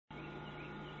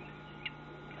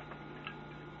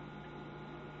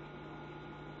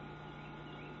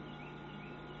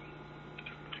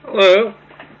Hello,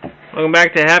 welcome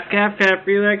back to Half Calf, Half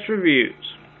Relax Reviews.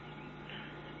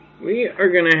 We are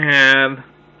going to have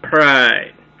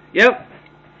Pride. Yep,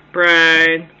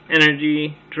 Pride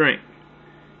energy drink.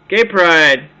 Gay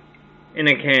Pride in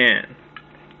a can.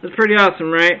 That's pretty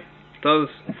awesome, right? With all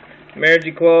this marriage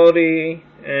equality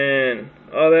and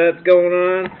all that's going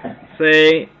on,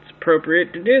 say it's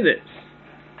appropriate to do this.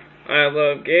 I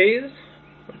love gays.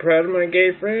 I'm proud of my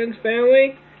gay friends,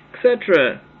 family,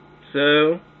 etc.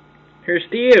 So, here's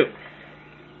to you.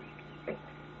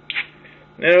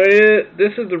 Now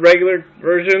this is the regular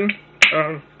version.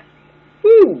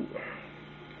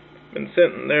 Been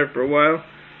sitting there for a while.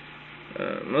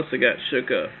 Mostly got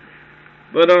shook up.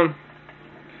 But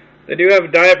they do have a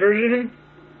diet version.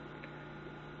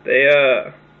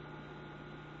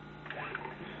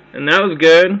 And that was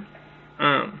good.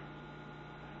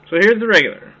 So here's the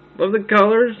regular. Love the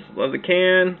colors, love the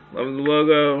can, love the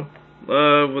logo,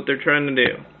 love what they're trying to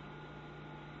do.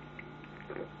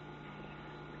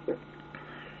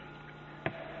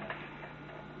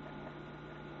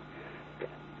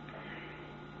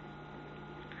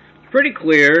 It's pretty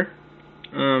clear.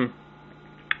 It's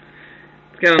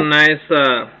got a nice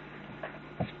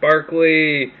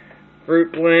sparkly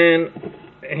fruit blend.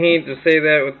 I hate to say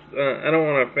that with I don't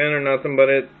want to offend or nothing, but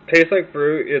it tastes like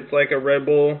fruit. It's like a Red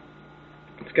Bull.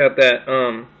 It's got that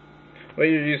what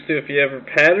you're used to if you ever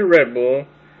had a Red Bull,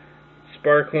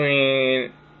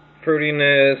 sparkling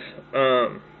fruitiness.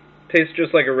 Tastes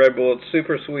just like a Red Bull. It's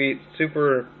super sweet,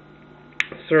 super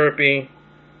syrupy,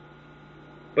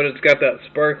 but it's got that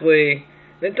sparkly.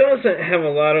 It doesn't have a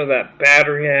lot of that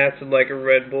battery acid like a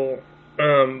Red Bull,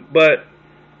 but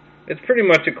it's pretty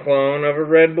much a clone of a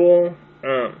Red Bull.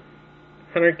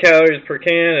 100 calories per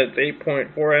can. It's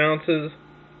 8.4 ounces.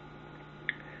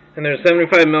 And there's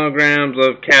 75 milligrams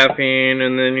of caffeine,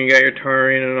 and then you got your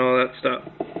taurine and all that stuff.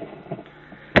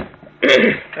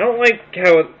 I don't like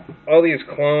how all these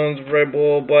clones of Red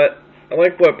Bull, but I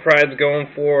like what Pride's going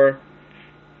for.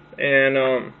 And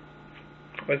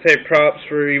I'd say props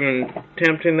for even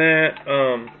attempting that.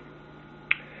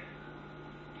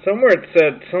 Somewhere it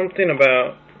said something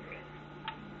about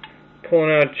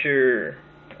pulling out your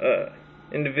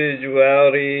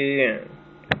individuality and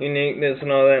uniqueness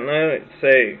and all that, and I would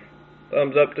say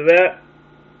thumbs up to that.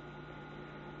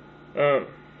 I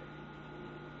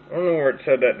don't know where it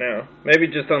said that now. Maybe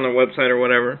just on the website or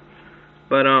whatever.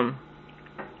 But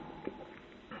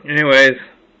anyways,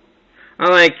 I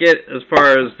like it as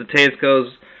far as the taste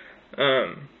goes.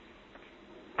 The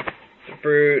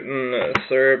fruit and the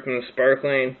syrup and the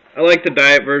sparkling. I like the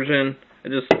diet version. I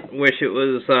just wish it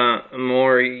was a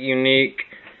more unique,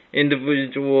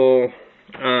 individual,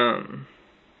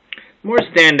 more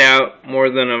standout, more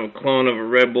than a clone of a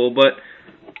Red Bull. But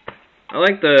I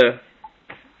like the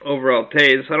overall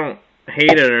taste. I don't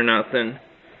hate it or nothing.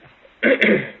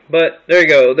 But there you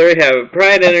go. There you have it.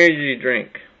 Pride energy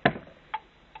drink.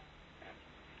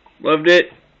 Loved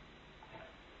it.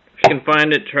 If you can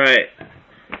find it, try it.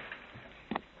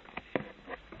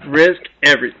 Risk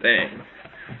everything.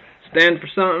 Stand for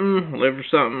something, live for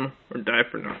something, or die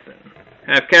for nothing.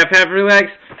 Half calf, half relax.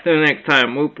 Till next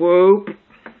time. Whoop whoop.